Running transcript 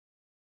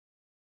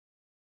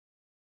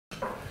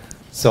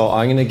So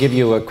I'm going to give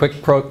you a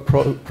quick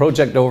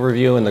project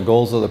overview and the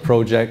goals of the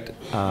project.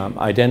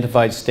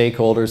 Identified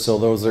stakeholders, so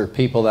those are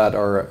people that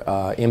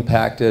are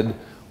impacted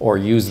or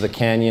use the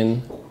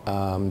canyon,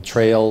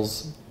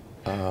 trails,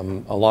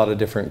 a lot of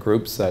different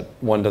groups that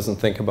one doesn't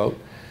think about.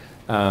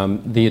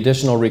 The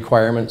additional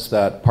requirements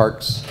that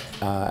Parks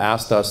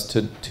asked us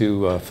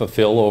to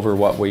fulfill over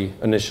what we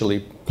initially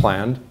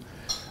planned.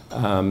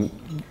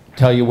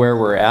 Tell you where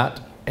we're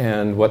at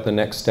and what the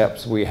next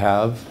steps we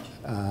have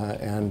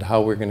and how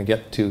we're going to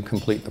get to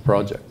complete the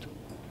project.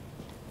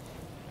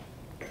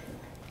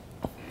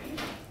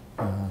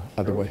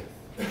 Other way.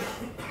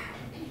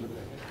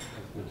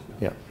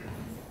 Yeah.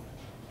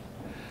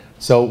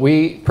 So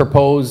we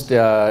proposed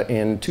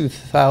in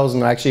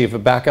 2000, actually if we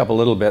back up a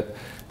little bit,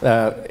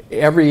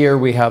 every year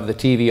we have the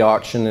TV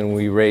auction and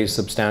we raise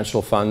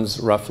substantial funds,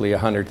 roughly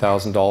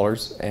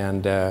 $100,000,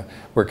 and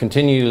we're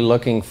continually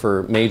looking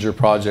for major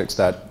projects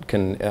that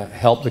can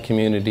help the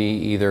community,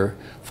 either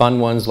fun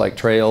ones like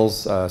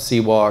trails,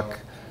 Seawalk,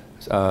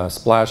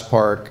 Splash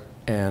Park,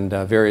 and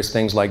various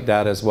things like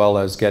that, as well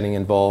as getting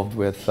involved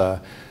with the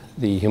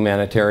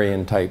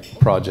humanitarian type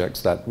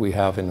projects that we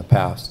have in the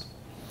past.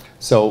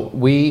 So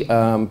we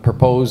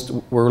proposed,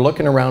 we're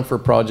looking around for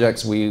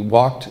projects. We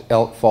walked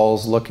Elk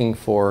Falls looking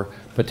for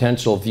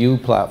potential view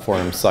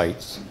platform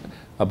sites,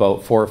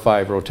 about 4 or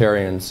 5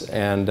 Rotarians,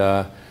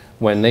 and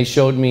when they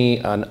showed me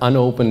an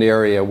unopened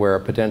area where a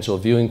potential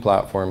viewing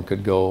platform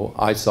could go,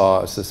 I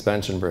saw a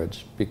suspension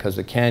bridge, because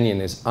the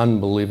canyon is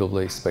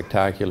unbelievably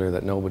spectacular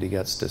that nobody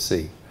gets to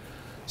see.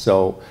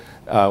 So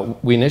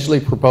we initially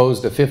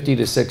proposed a 50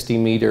 to 60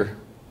 meter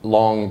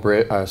long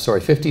bridge,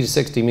 50 to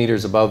 60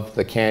 meters above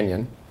the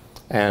canyon,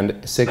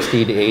 and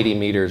 60 to 80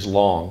 meters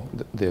long,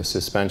 the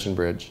suspension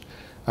bridge.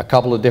 A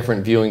couple of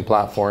different viewing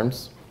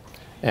platforms.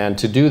 And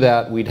to do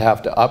that, we'd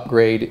have to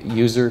upgrade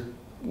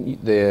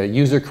the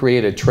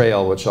user-created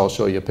trail, which I'll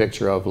show you a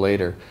picture of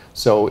later.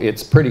 So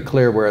it's pretty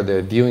clear where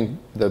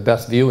the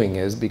best viewing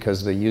is,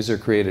 because the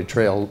user-created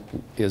trail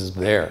is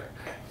there.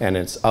 And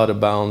it's out of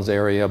bounds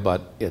area,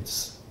 but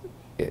it's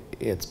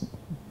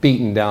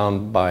beaten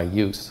down by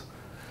use.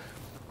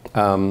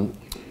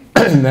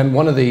 And then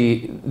one of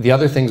the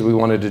other things we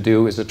wanted to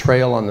do is a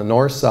trail on the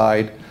north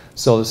side.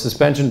 So the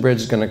suspension bridge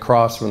is going to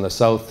cross from the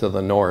south to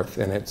the north,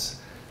 and it's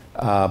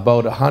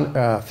about 1,000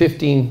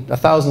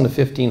 to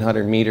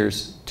 1,500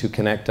 meters to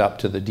connect up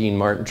to the Dean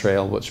Martin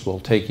Trail, which will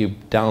take you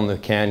down the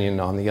canyon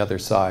on the other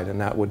side, and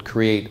that would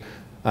create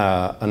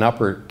an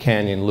upper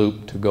canyon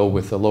loop to go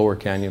with the lower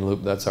canyon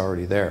loop that's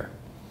already there.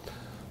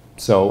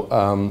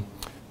 So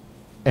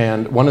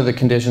and one of the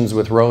conditions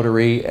with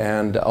Rotary,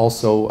 and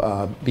also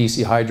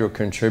BC Hydro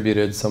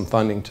contributed some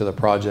funding to the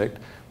project,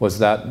 was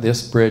that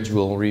this bridge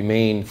will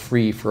remain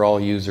free for all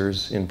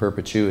users in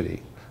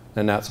perpetuity.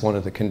 And that's one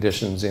of the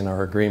conditions in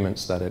our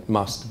agreements, that it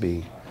must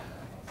be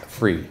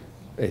free.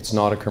 It's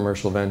not a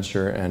commercial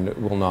venture, and it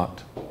will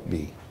not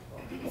be.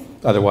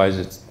 Otherwise,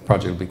 the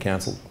project will be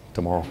canceled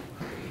tomorrow.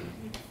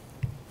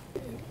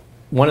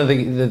 One of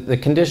the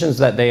conditions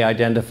that they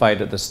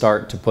identified at the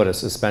start to put a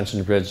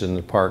suspension bridge in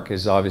the park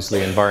is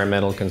obviously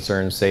environmental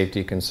concerns,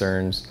 safety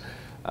concerns,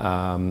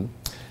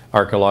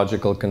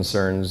 archaeological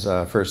concerns,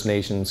 First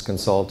Nations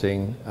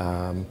consulting,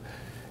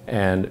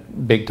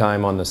 and big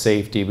time on the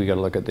safety. We got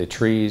to look at the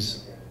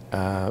trees.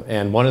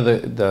 And one of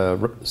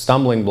the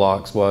stumbling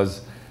blocks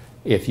was,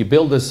 if you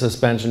build this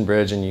suspension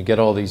bridge and you get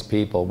all these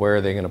people, where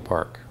are they going to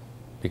park?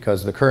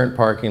 Because the current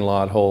parking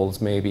lot holds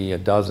maybe a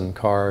dozen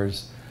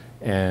cars.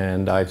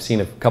 And I've seen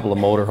a couple of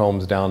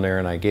motorhomes down there,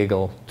 and I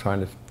giggle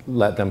trying to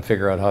let them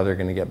figure out how they're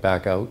going to get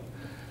back out.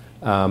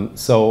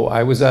 So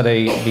I was at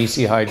a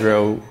BC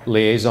Hydro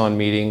liaison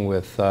meeting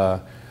with,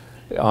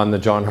 on the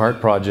John Hart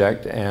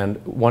project,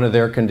 and one of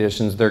their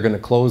conditions, they're going to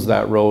close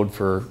that road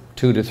for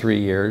 2 to 3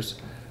 years.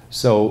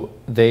 So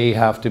they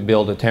have to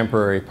build a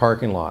temporary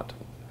parking lot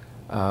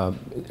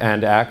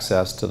and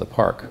access to the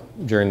park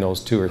during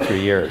those 2 or 3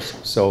 years.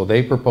 So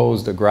they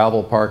proposed a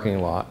gravel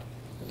parking lot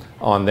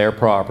on their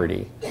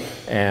property,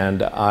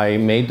 and I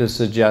made the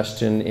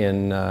suggestion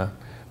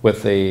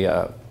with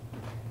the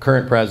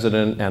current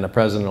president and a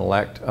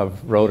president-elect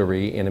of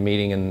Rotary in a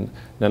meeting in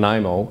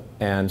Nanaimo,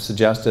 and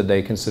suggested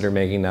they consider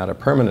making that a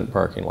permanent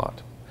parking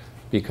lot,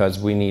 because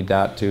we need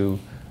that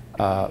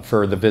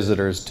for the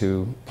visitors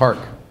to park.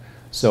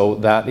 So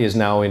that is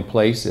now in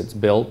place. It's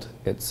built.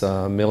 It's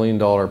a $1 million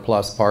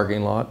plus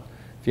parking lot.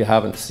 If you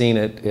haven't seen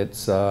it,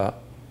 it's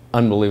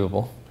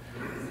unbelievable.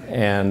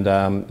 And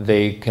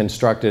they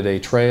constructed a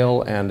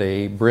trail and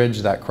a bridge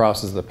that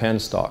crosses the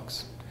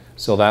penstocks.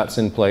 So that's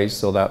in place,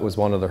 so that was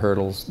one of the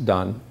hurdles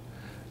done.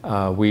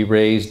 We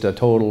raised a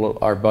total,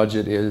 our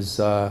budget was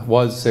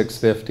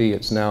 $650,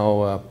 it's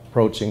now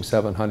approaching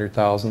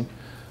 $700,000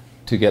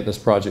 to get this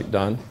project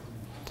done.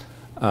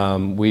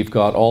 We've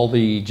got all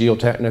the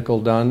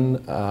geotechnical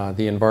done,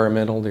 the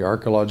environmental, the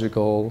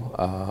archaeological,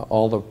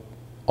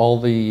 all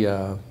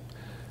the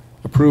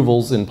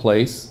approvals in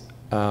place.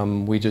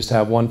 We just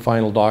have one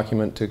final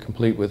document to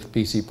complete with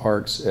BC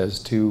Parks as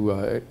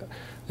to,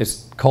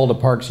 it's called a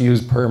Parks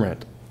Use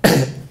Permit.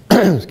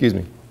 Excuse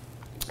me.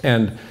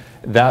 And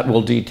that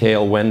will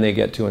detail when they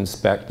get to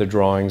inspect the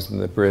drawings and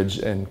the bridge,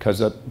 and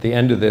because at the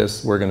end of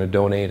this we're going to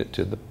donate it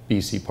to the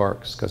BC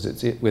Parks because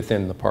it's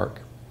within the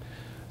park.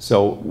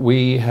 So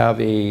we have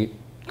a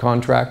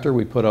contractor,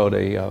 we put out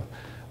a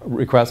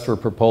request for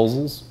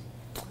proposals.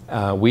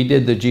 We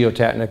did the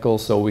geotechnical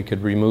so we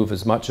could remove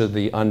as much of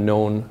the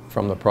unknown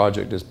from the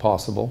project as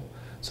possible.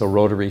 So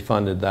Rotary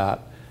funded that,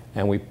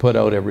 and we put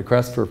out a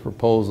request for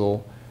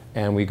proposal,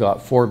 and we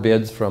got 4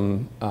 bids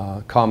from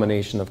a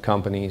combination of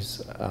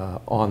companies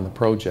on the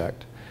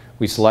project.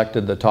 We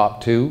selected the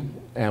top 2,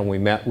 and we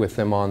met with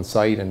them on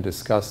site and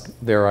discussed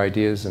their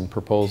ideas and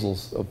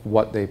proposals of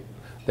what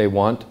they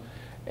want.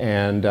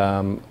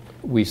 And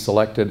we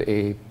selected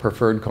a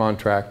preferred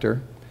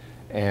contractor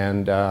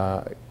and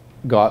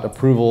got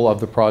approval of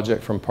the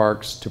project from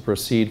Parks to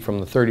proceed from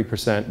the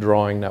 30%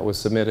 drawing that was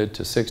submitted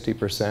to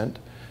 60%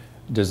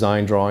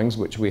 design drawings,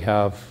 which we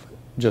have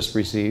just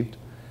received.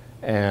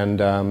 And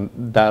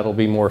that'll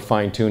be more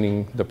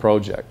fine-tuning the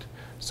project.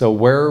 So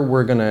where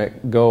we're going to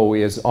go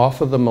is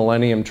off of the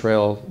Millennium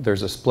Trail.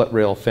 There's a split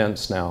rail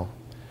fence now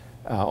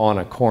on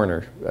a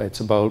corner.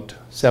 It's about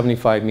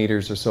 75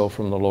 meters or so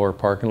from the lower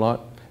parking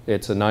lot.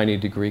 It's a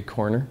 90-degree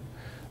corner.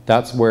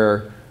 That's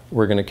where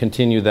we're going to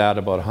continue that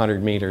about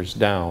 100 meters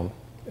down,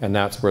 and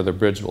that's where the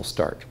bridge will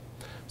start.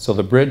 So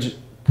the bridge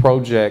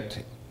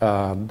project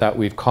that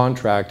we've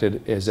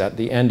contracted is at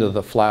the end of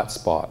the flat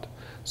spot.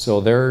 So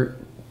they're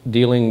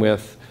dealing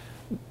with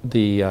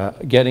the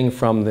getting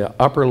from the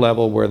upper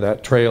level where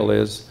that trail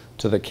is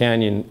to the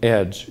canyon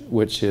edge,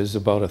 which is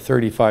about a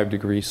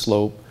 35-degree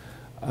slope,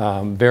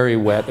 very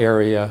wet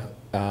area,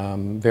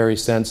 very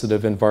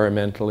sensitive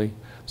environmentally.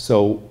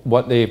 So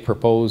what they've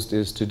proposed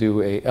is to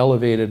do a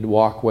elevated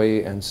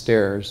walkway and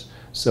stairs.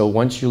 So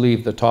once you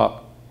leave the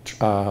top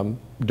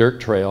dirt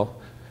trail,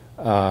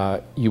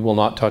 you will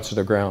not touch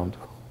the ground.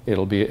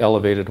 It'll be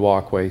elevated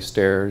walkway,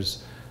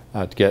 stairs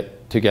to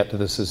get to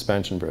the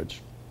suspension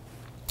bridge.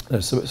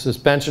 The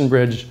suspension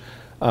bridge,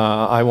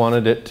 I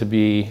wanted it to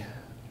be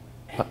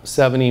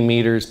 70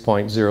 meters,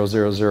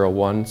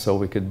 0.0001, so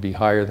we could be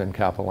higher than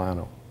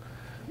Capilano.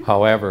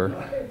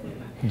 However,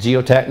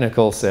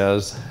 geotechnical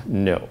says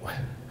no.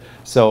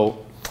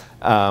 So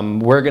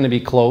we're going to be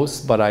close,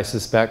 but I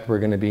suspect we're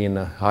going to be in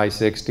the high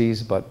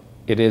 60s, but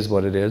it is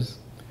what it is.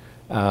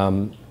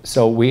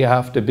 So we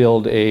have to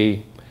build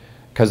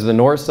because the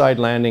north side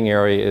landing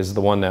area is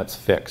the one that's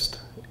fixed,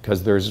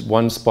 because there's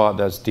one spot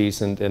that's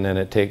decent and then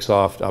it takes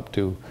off up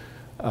to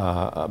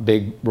a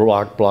big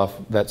rock bluff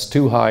that's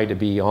too high to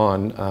be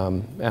on.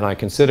 And I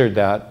considered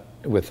that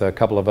with a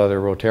couple of other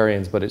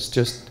Rotarians, but it's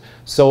just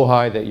so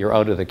high that you're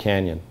out of the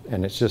canyon,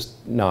 and it's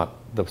just not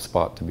the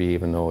spot to be,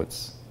 even though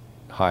it's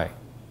high,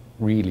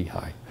 really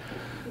high.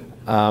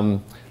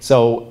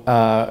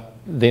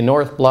 The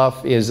north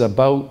bluff is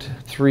about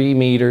 3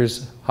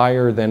 meters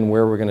higher than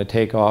where we're going to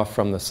take off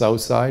from the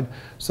south side.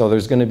 So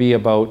there's going to be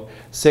about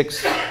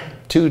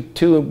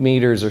 2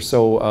 meters or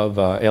so of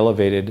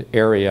elevated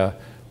area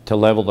to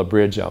level the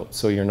bridge out,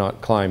 so you're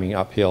not climbing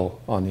uphill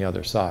on the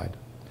other side.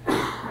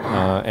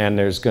 And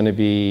there's going to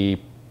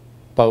be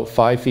about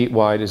 5 feet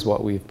wide is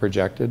what we've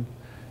projected.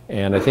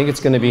 And I think it's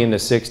going to be in the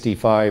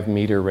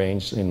 65-meter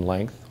range in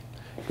length.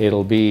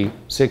 It'll be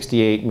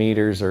 68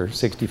 meters or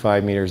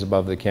 65 meters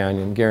above the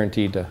canyon,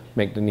 guaranteed to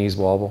make the knees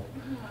wobble.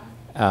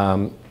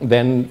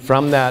 Then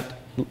from that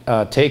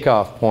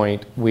takeoff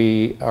point,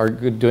 we are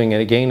doing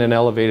again an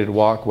elevated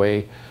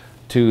walkway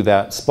to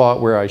that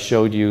spot where I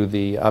showed you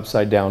the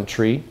upside down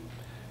tree.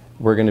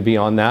 We're going to be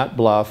on that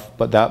bluff,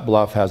 but that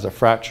bluff has a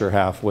fracture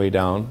halfway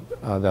down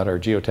that our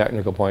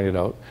geotechnical pointed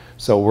out.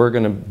 So we're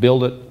going to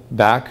build it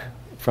back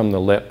from the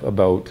lip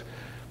about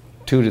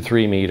 2 to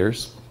 3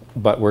 meters,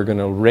 but we're going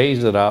to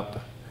raise it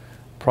up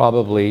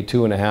probably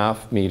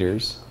 2.5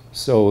 meters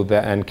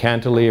and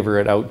cantilever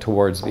it out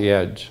towards the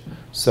edge.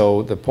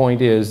 So the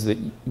point is that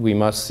we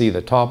must see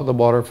the top of the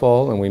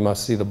waterfall and we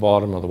must see the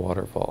bottom of the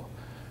waterfall,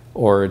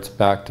 or it's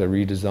back to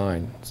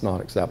redesign. It's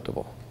not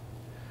acceptable.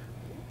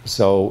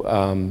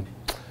 So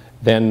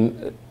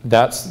then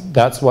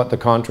that's what the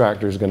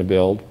contractor is going to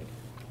build.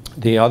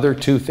 The other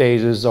 2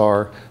 phases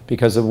are,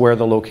 because of where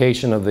the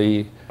location of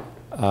the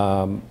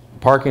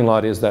parking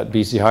lot is that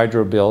BC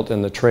Hydro built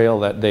and the trail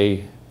that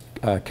they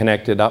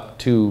connected up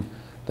to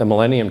the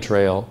Millennium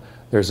Trail,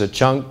 there's a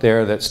chunk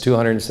there that's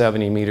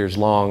 270 meters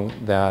long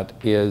that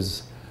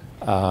is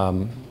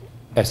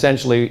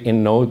essentially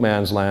in no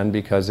man's land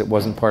because it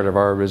wasn't part of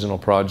our original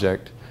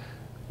project,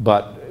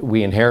 but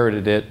we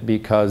inherited it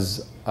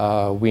because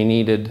we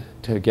needed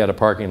to get a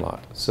parking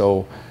lot.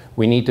 So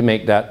we need to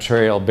make that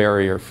trail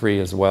barrier free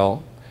as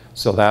well.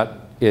 So that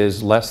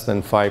is less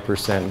than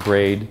 5%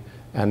 grade,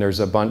 and there's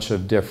a bunch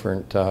of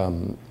different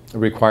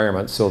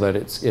requirements so that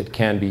it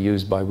can be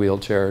used by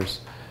wheelchairs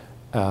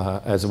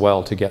as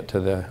well to get to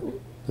the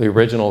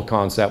original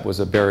concept was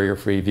a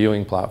barrier-free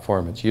viewing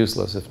platform. It's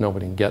useless if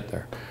nobody can get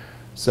there.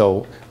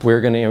 So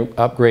we're going to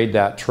upgrade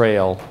that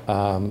trail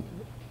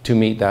to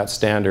meet that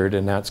standard,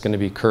 and that's going to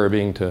be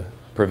curbing to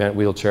prevent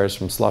wheelchairs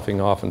from sloughing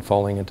off and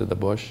falling into the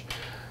bush.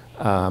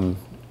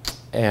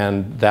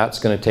 and that's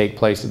going to take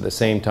place at the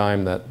same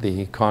time that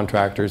the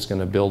contractor is going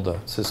to build the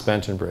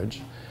suspension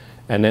bridge.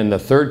 And then the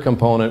third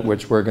component,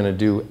 which we're going to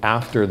do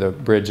after the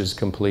bridge is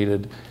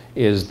completed,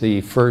 is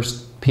the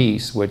first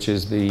piece, which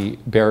is the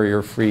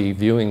barrier-free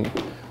viewing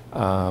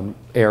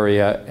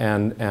area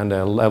and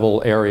a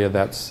level area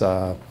that's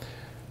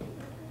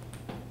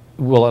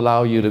will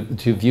allow you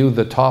to view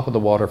the top of the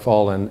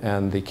waterfall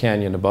and the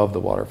canyon above the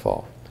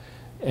waterfall.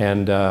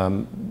 And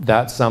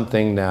that's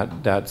something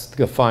that's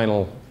the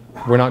final.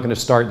 We're not going to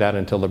start that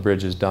until the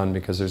bridge is done,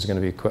 because there's going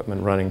to be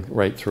equipment running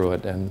right through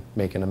it and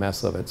making a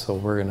mess of it. So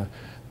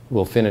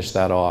we'll finish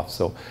that off.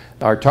 So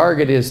our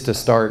target is to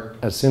start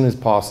as soon as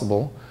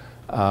possible,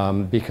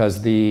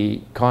 because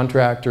the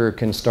contractor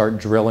can start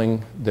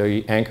drilling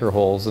the anchor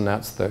holes, and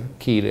that's the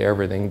key to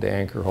everything, the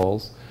anchor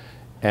holes.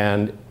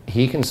 And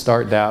he can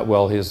start that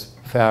while his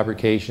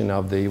fabrication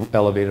of the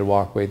elevated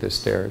walkway, the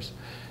stairs.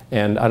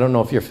 And I don't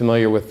know if you're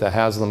familiar with the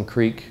Haslam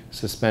Creek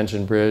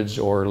Suspension Bridge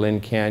or Lynn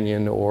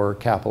Canyon or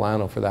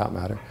Capilano for that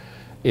matter,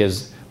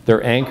 is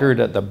they're anchored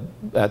at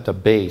the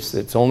base.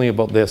 It's only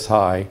about this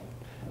high,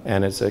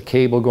 and it's a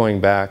cable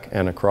going back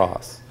and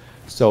across.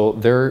 So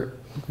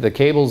the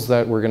cables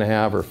that we're going to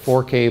have are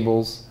 4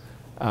 cables,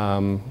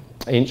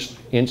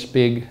 inch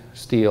big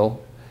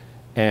steel,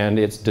 and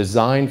it's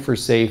designed for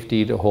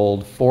safety to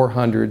hold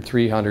 400,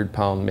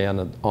 300-pound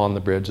men on the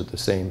bridge at the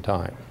same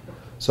time.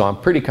 So I'm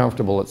pretty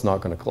comfortable it's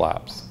not going to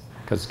collapse,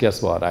 because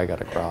guess what? I got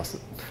to cross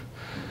it.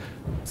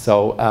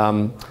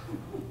 So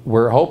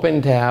we're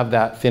hoping to have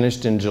that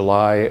finished in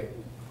July,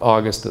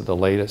 August at the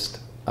latest.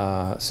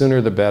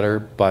 Sooner the better,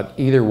 but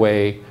either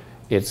way,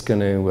 it's going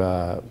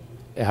to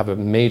have a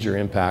major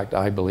impact,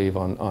 I believe,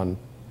 on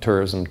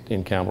tourism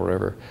in Campbell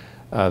River.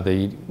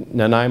 The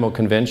Nanaimo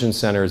Convention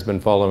Center has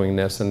been following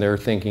this, and they're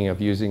thinking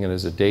of using it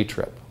as a day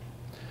trip.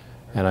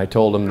 And I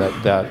told them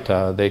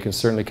that they can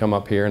certainly come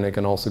up here, and they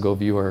can also go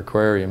view our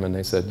aquarium. And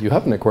they said, "You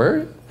have an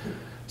aquarium?"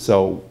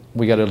 So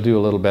we got to do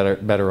a little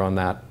better on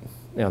that,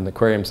 on the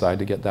aquarium side,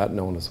 to get that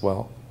known as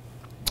well.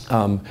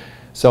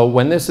 So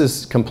when this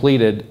is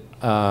completed,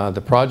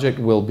 the project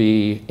will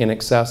be in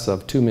excess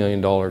of $2 million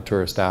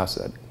tourist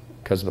asset,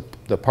 because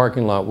the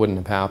parking lot wouldn't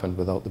have happened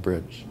without the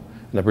bridge,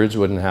 and the bridge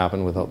wouldn't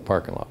happen without the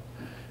parking lot.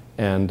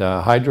 And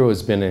Hydro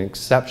has been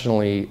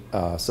exceptionally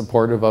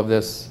supportive of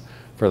this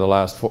for the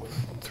last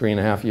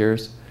 3.5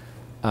 years,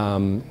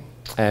 and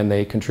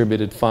they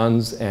contributed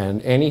funds,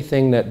 and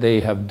anything that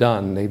they have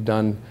done, they've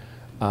done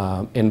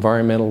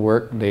environmental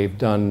work, they've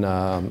done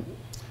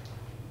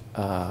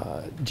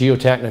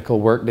geotechnical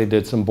work. They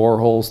did some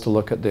boreholes to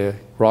look at the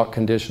rock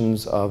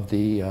conditions of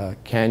the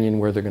canyon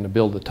where they're going to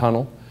build the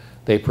tunnel.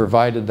 They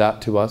provided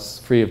that to us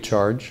free of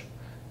charge,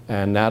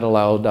 and that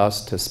allowed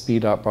us to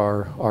speed up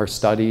our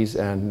studies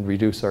and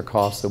reduce our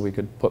costs so we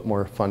could put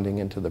more funding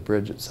into the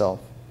bridge itself.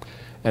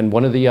 And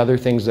one of the other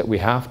things that we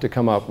have to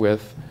come up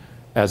with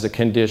as a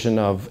condition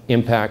of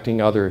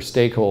impacting other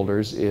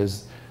stakeholders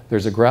is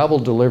there's a gravel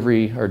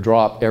delivery or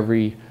drop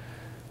every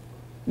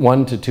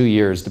 1 to 2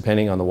 years,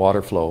 depending on the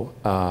water flow,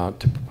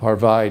 to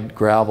provide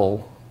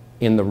gravel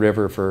in the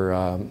river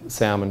for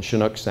salmon,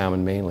 Chinook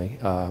salmon mainly,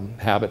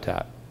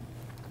 habitat.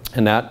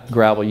 And that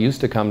gravel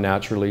used to come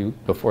naturally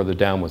before the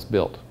dam was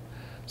built.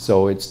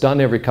 So it's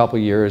done every couple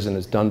of years, and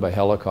it's done by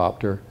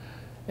helicopter.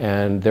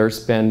 And they're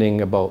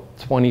spending about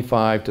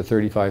 $25,000 to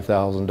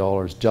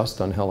 $35,000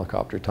 just on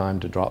helicopter time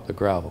to drop the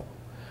gravel.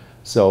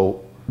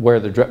 So where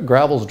the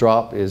gravel's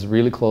drop is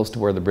really close to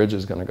where the bridge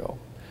is going to go.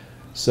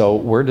 So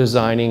we're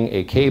designing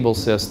a cable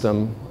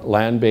system,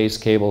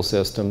 land-based cable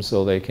system,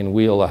 so they can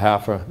wheel a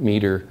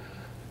 0.5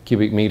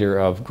 cubic meter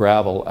of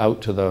gravel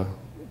out to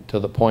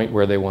the point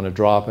where they want to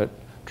drop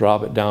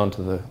it down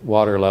to the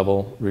water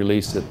level,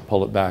 release it,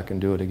 pull it back, and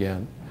do it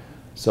again.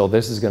 So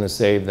this is going to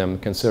save them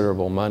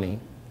considerable money.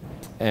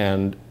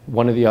 And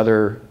one of the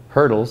other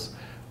hurdles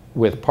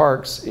with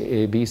parks,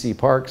 BC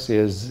Parks,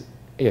 is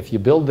if you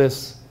build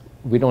this,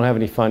 we don't have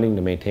any funding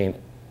to maintain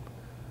it.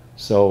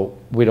 So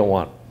we don't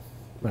want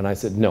it. And I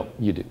said, no,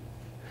 you do.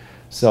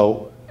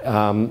 So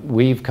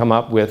we've come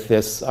up with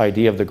this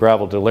idea of the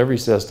gravel delivery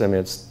system.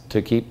 It's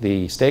to keep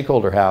the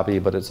stakeholder happy,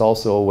 but it's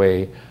also a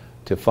way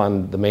to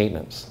fund the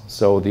maintenance.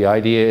 So the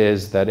idea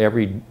is that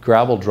every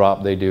gravel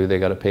drop they do, they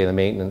got to pay the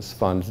maintenance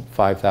fund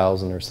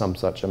 $5,000 or some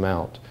such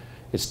amount.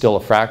 It's still a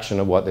fraction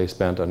of what they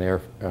spent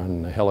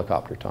on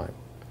helicopter time.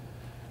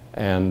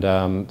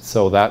 And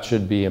so that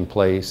should be in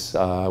place.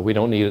 We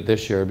don't need it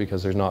this year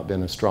because there's not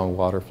been a strong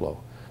water flow.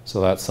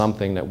 So that's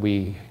something that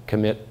we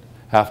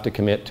have to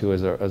commit to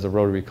as a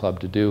Rotary Club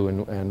to do,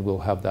 and we'll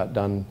have that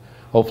done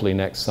hopefully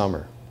next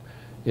summer,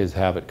 is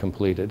have it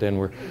completed.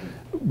 And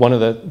one of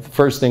the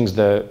first things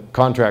the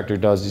contractor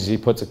does is he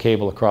puts a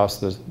cable across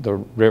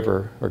the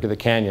river or the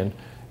canyon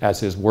as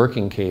his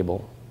working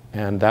cable.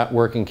 And that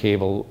working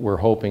cable, we're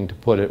hoping to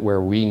put it where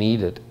we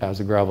need it as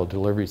a gravel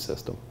delivery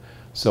system.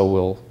 So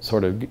we'll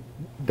sort of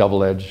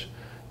double-edge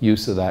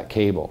use of that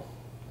cable.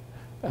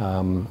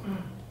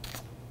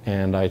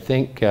 And I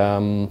think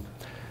the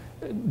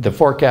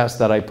forecast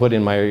that I put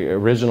in my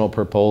original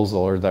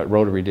proposal, or that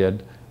Rotary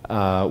did,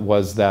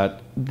 was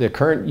that the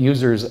current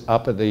users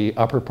up at the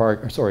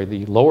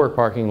the lower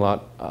parking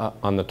lot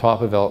on the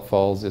top of Elk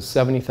Falls is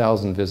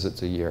 70,000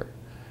 visits a year.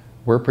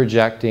 We're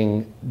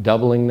projecting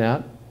doubling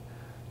that,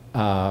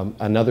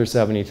 another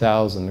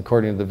 70,000.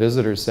 According to the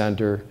Visitor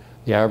Center,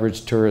 the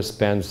average tourist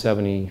spends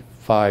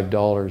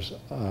 $75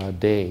 a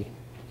day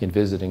in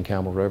visiting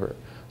Campbell River.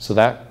 So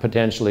that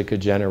potentially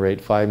could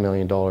generate $5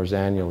 million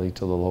annually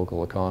to the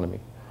local economy.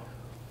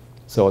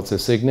 So it's a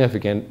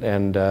significant,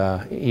 and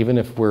even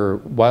if we're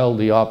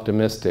wildly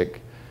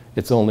optimistic,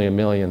 it's only $1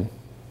 million,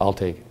 I'll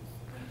take it.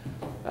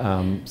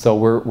 So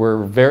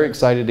we're very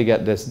excited to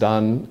get this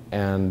done,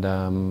 and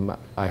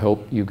I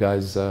hope you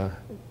guys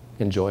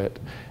enjoy it.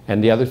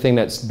 And the other thing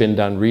that's been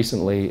done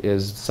recently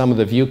is some of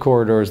the view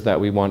corridors that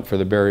we want for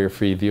the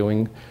barrier-free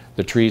viewing,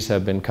 the trees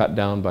have been cut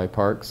down by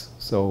Parks.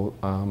 So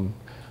I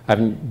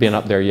haven't been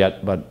up there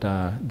yet, but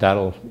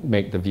that'll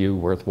make the view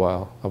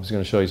worthwhile. I was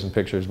going to show you some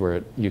pictures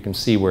where you can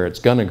see where it's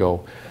going to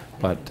go,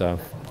 but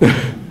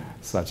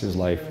such is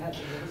life.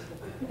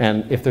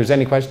 And if there's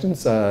any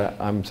questions,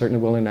 I'm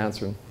certainly willing to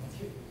answer them.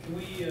 Can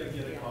we get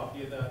a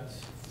copy of that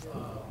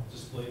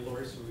display,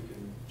 Lori, so we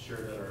can share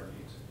that at our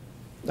meetings?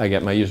 I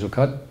get my usual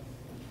cut?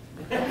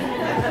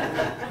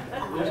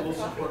 We'll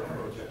support the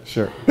project.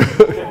 Sure.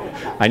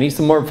 I need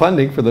some more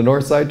funding for the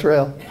North Side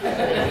Trail.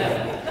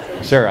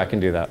 Sure, I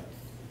can do that.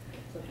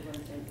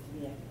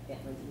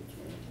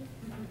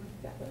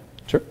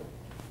 Sure.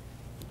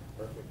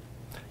 Perfect.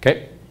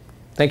 Okay.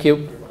 Thank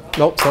you.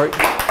 No, sorry. I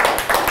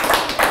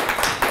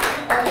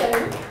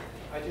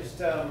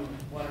just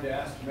wanted to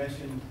ask, you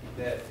mentioned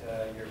that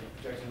you're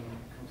projecting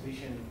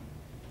completion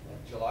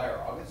July or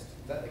August.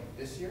 Is that like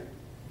this year?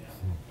 Yeah.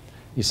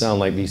 You sound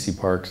like BC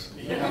Parks.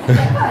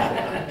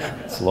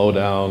 Slow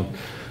down.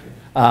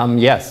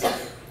 Yes.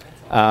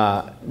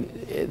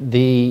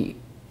 The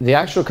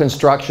actual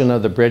construction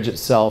of the bridge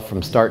itself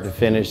from start to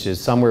finish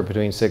is somewhere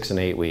between 6 and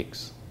 8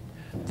 weeks.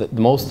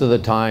 Most of the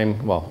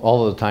time, well,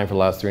 all of the time for the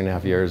last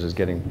 3.5 years is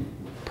getting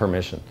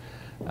permission.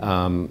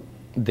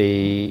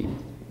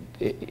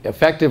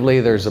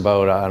 Effectively, there's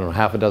about, I don't know,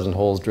 half a dozen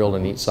holes drilled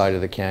in each side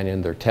of the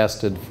canyon. They're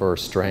tested for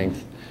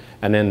strength,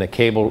 and then the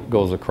cable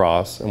goes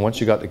across. And once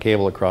you got the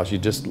cable across, you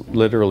just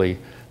literally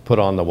put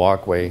on the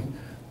walkway,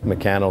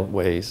 mechanical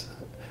ways,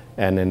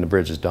 and then the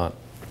bridge is done.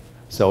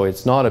 So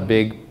it's not a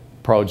big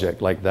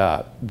project like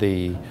that.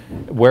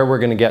 Where we're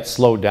going to get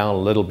slowed down a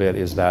little bit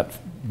is that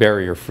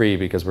barrier free,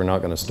 because we're not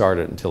going to start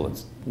it until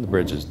the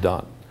bridge is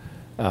done.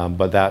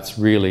 But that's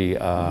really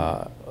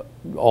all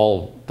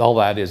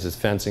that is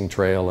fencing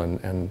trail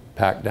and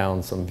pack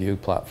down some view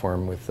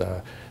platform with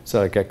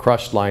so like a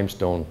crushed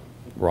limestone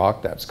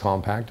rock that's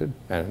compacted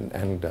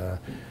and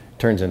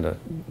turns into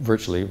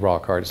virtually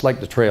rock hard. It's like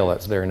the trail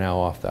that's there now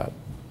off that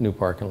new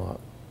parking lot.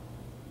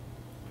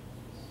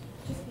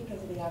 Just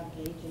because of the out of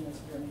gauge in this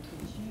room,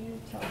 could you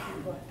tell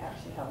people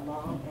actually how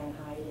long and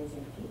high it is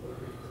in feet?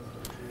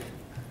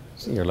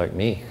 So you're like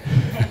me.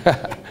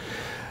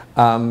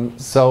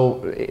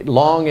 So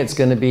long, it's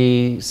going to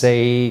be,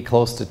 say,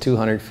 close to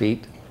 200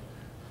 feet.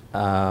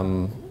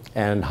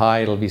 And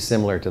high, it'll be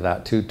similar to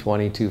that,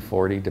 220,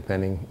 240,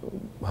 depending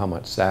how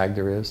much sag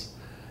there is.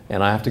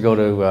 And I have to go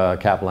to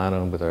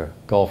Capilano with a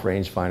golf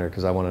rangefinder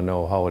because I want to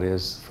know how it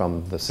is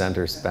from the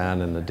center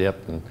span and the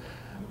dip. And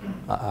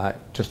I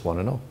just want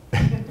to know.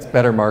 It's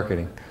better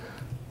marketing.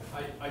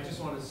 I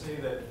just want to say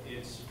that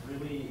it's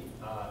really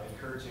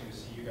encouraging to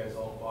see you guys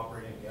all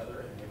cooperating together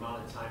and the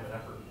amount of time and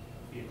effort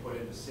being put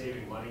into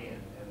saving money and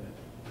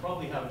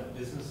probably having a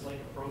business-like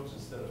approach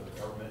instead of a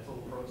governmental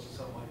approach to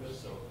something like this.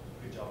 So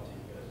good job to you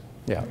guys.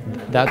 Yeah,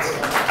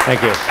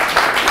 thank you.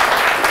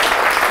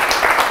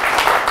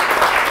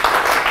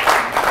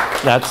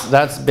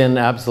 That's been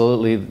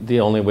absolutely the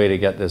only way to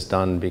get this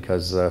done,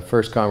 because the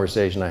first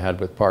conversation I had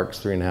with Parks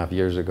 3.5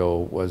 years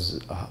ago was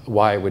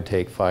why it would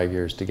take 5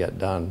 years to get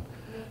done,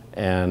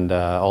 and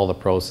all the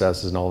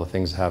processes and all the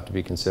things that have to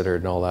be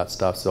considered and all that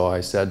stuff. So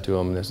I said to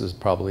him, this is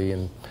probably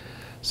in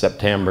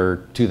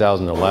September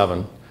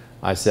 2011,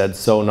 I said,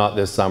 so not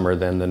this summer,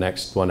 then the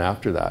next one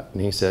after that.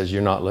 And he says,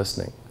 you're not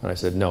listening. And I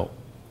said, no,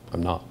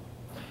 I'm not.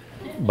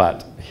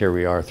 But here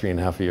we are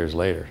 3.5 years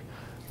later.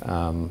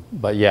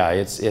 But yeah,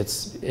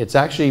 it's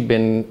actually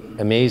been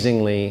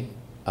amazingly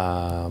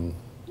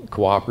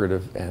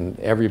cooperative, and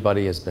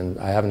everybody has been,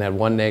 I haven't had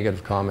one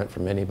negative comment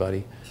from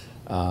anybody.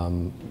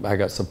 I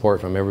got support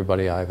from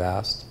everybody I've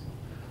asked,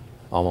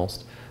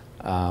 almost.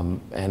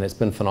 And it's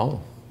been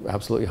phenomenal.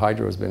 Absolutely,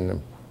 Hydro has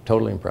been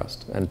totally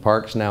impressed. And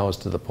Parks now is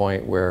to the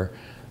point where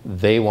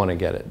they want to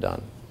get it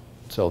done.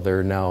 So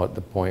they're now at the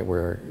point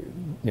where,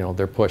 you know,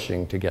 they're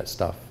pushing to get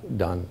stuff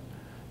done.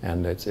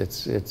 And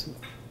it's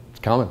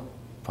coming.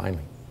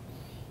 Finally.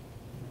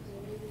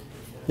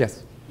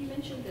 Yes? You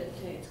mentioned that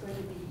it's going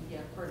to be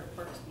part of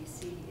Parks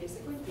BC. Is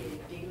there going to be a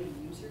daily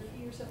user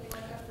fee or something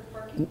like that for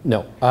parking?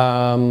 No.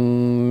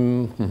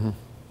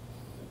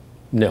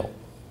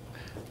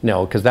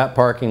 No, because that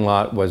parking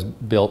lot was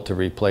built to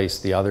replace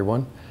the other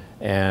one.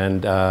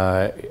 And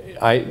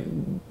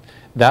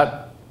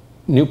that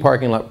new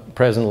parking lot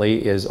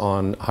presently is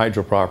on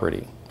Hydro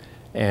property.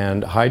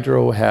 And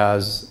Hydro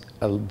has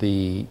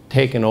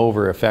taken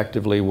over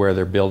effectively where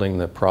they're building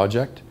the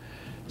project.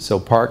 So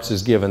Parks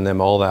has given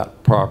them all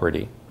that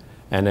property.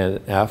 And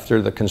then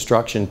after the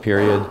construction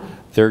period,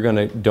 they're going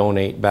to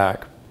donate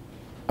back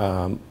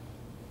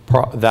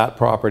that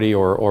property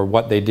or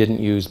what they didn't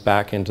use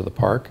back into the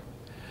park.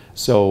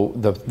 So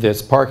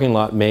this parking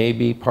lot may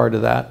be part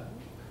of that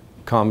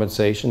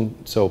compensation.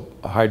 So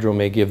Hydro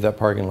may give that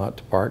parking lot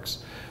to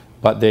Parks,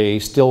 but they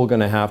still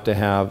going to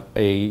have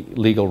a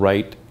legal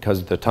right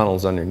because the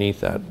tunnel's underneath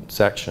that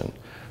section.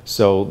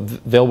 So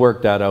they'll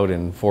work that out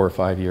in 4 or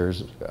 5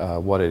 years,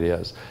 what it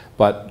is.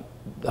 But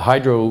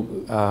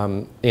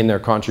Hydro, in their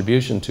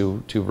contribution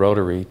to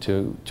Rotary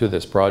to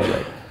this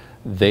project,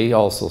 they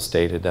also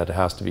stated that it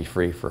has to be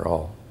free for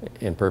all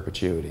in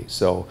perpetuity.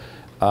 So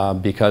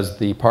because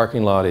the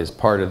parking lot is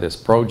part of this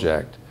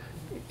project,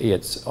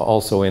 it's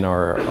also in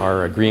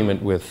our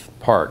agreement with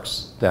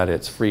Parks that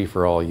it's free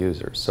for all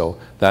users. So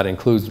that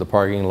includes the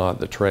parking lot,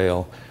 the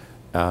trail,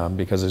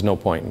 because there's no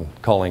point in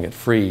calling it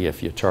free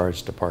if you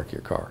charge to park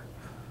your car.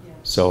 Yeah.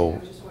 So, I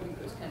was just wondering if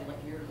it was kind of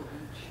like Miracle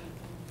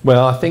Beach.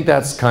 well, I think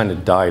that's kind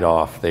of died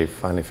off. They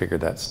finally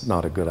figured that's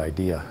not a good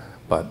idea.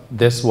 But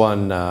this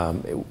one,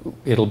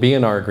 it'll be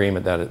in our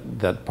agreement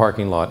that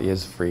parking lot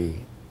is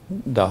free.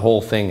 The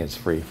whole thing is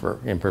free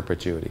in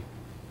perpetuity.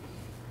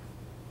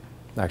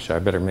 Actually, I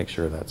better make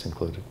sure that's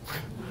included.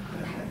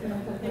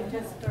 They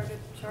just started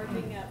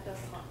charging at the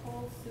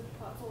potholes, soup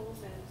potholes,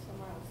 and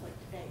somewhere else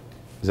like today.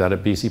 Is that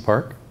at BC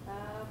Park? I'm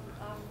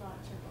not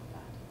sure about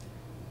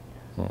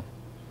that. Yeah.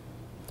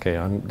 Okay,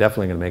 I'm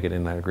definitely going to make it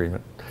in that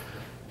agreement. Good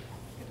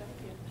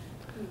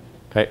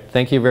idea. Okay,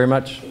 thank you very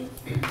much.